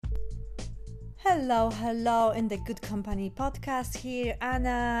Hello, in the Good Company podcast here,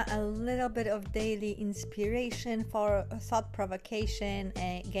 Anna. A little bit of daily inspiration for thought provocation.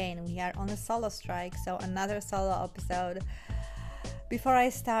 Again, we are on a solo strike, so another solo episode. Before I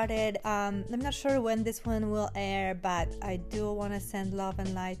started, I'm not sure when this one will air, but I do want to send love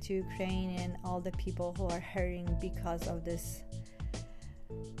and light to Ukraine and all the people who are hurting because of this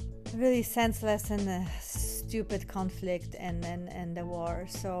really senseless and stupid conflict and the war.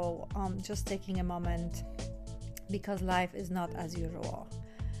 So just taking a moment, because life is not as usual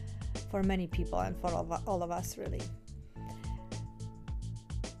for many people and for all of us, really.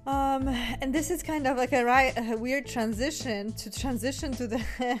 And this is kind of like a weird transition to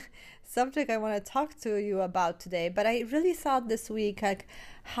the subject I want to talk to you about today. But I really thought this week like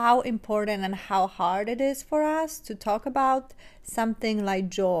how important and how hard it is for us to talk about something like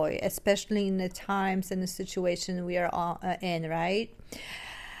joy, especially in the times and the situation we are in, right?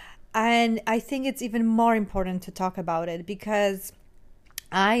 And I think it's even more important to talk about it because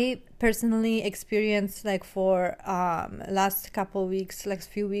I personally experienced like for last couple weeks, like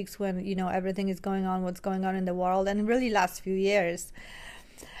few weeks when, everything is going on, what's going on in the world, and really last few years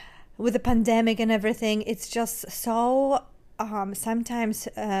with the pandemic and everything, it's just so sometimes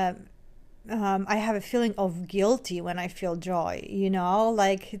I have a feeling of guilty when I feel joy,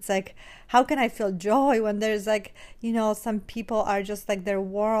 like it's like, how can I feel joy when there's like, some people are just like their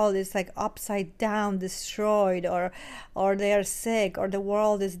world is like upside down, destroyed, or they are sick, or the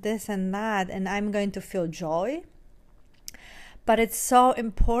world is this and that, and I'm going to feel joy. But it's so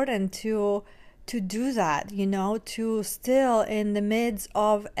important to do that, to still in the midst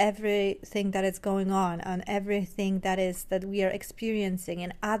of everything that is going on and everything that we are experiencing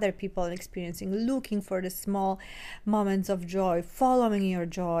and other people are experiencing, looking for the small moments of joy, following your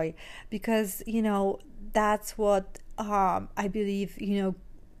joy, because, that's what I believe,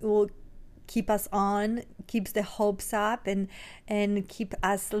 will keeps the hopes up and keep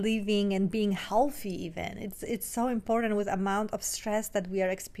us living and being healthy. Even it's so important with amount of stress that we are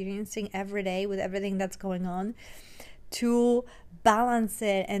experiencing every day with everything that's going on, to balance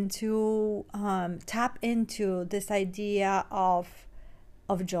it and to tap into this idea of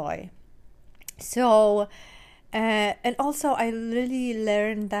joy. So and also I really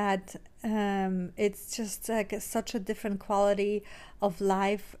learned that it's just like such a different quality of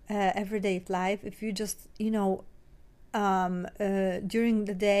life, everyday life, if you just during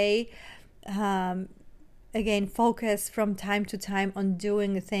the day again focus from time to time on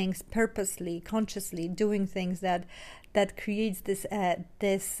doing things purposely, consciously doing things that creates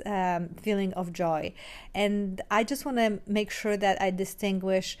this feeling of joy. And I just want to make sure that I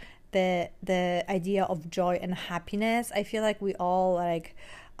distinguish the idea of joy and happiness. I feel like we all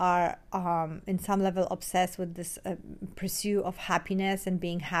are in some level obsessed with this pursuit of happiness and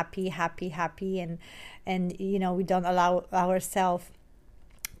being happy, and we don't allow ourselves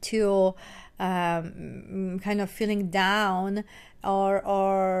to kind of feeling down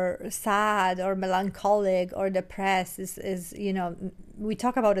or sad or melancholic or depressed is we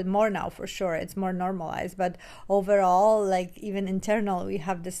talk about it more now, for sure, it's more normalized, but overall, like even internal, we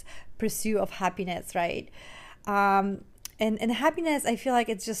have this pursuit of happiness, right? And happiness, I feel like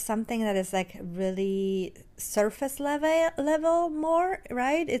it's just something that is like really surface level more,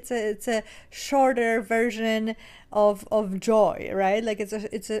 right? It's a shorter version of joy, right? Like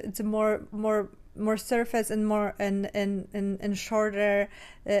it's a more surface and more and shorter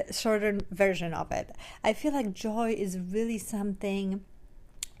version of it. I feel like joy is really something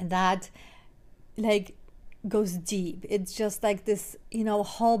that like goes deep. It's just like this,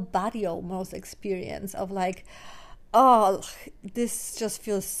 whole body almost experience of like, oh, this just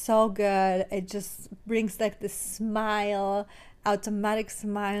feels so good. It just brings like this smile, automatic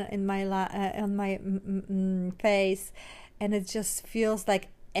smile in my on my face, and it just feels like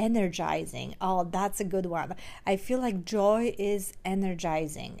energizing. Oh, that's a good one. I feel like joy is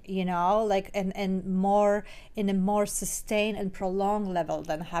energizing, like and more in a more sustained and prolonged level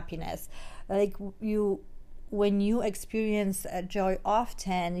than happiness. Like when you experience joy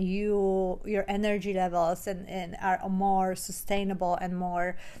often, your energy levels and are more sustainable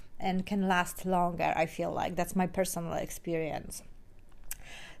and can last longer. I feel like that's my personal experience.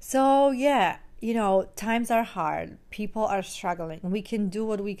 So yeah, times are hard, people are struggling, we can do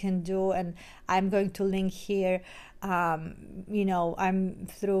what we can do, and I'm going to link here I'm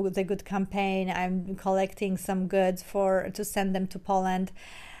through the Good campaign, I'm collecting some goods to send them to Poland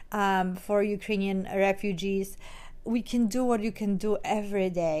for Ukrainian refugees. we can do what you can do every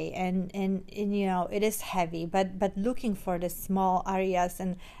day, and you know, it is heavy, but looking for the small areas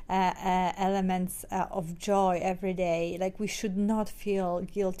and elements of joy every day, like we should not feel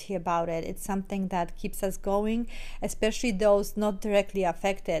guilty about it. It's something that keeps us going, especially those not directly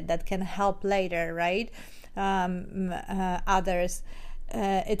affected that can help later, right? Others,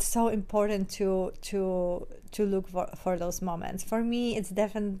 it's so important to look for those moments. For me, it's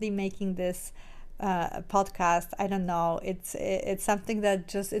definitely making this podcast. I don't know, it's something that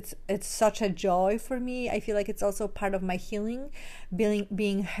just it's such a joy for me. I feel like it's also part of my healing,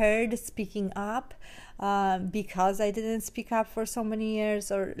 being heard, speaking up, because I didn't speak up for so many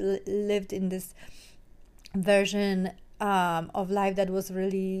years, or lived in this version of life that was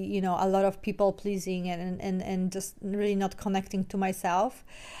really, you know, a lot of people pleasing, and just really not connecting to myself.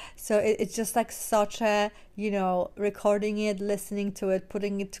 So it's just like such a, you know, recording it, listening to it,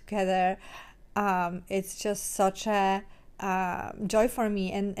 putting it together, it's just such a joy for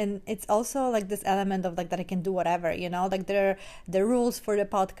me. And it's also like this element of like that I can do whatever, you know, like there are the rules for the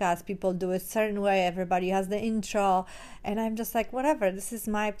podcast, people do it certain way, everybody has the intro, and I'm just like, whatever, this is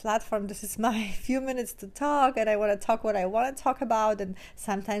my platform, this is my few minutes to talk, and I want to talk what I want to talk about. And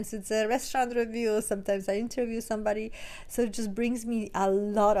sometimes it's a restaurant review, sometimes I interview somebody, so it just brings me a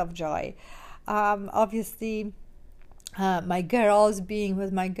lot of joy. Obviously, my girls, being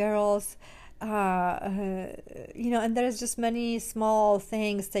with my girls, you know, and there's just many small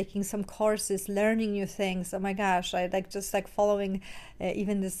things, taking some courses, learning new things. Oh my gosh, I like just like following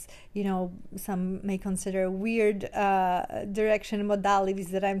even this, you know, some may consider weird direction modalities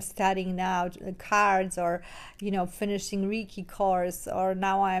that I'm studying now, cards, or, you know, finishing Reiki course, or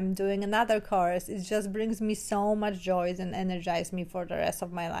now I'm doing another course. It just brings me so much joy and energizes me for the rest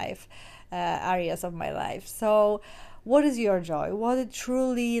of my life, areas of my life. So what is your joy? What it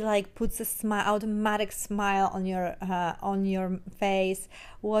truly like puts a smile, automatic smile on your face?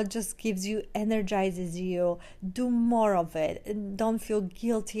 What just gives you, energizes you? Do more of it. Don't feel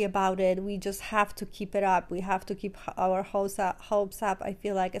guilty about it. We just have to keep it up. We have to keep our hopes up. I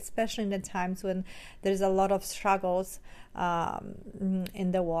feel like, especially in the times when there's a lot of struggles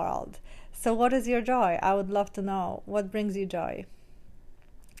in the world. So what is your joy? I would love to know. What brings you joy?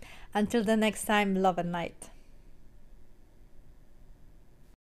 Until the next time, love and light.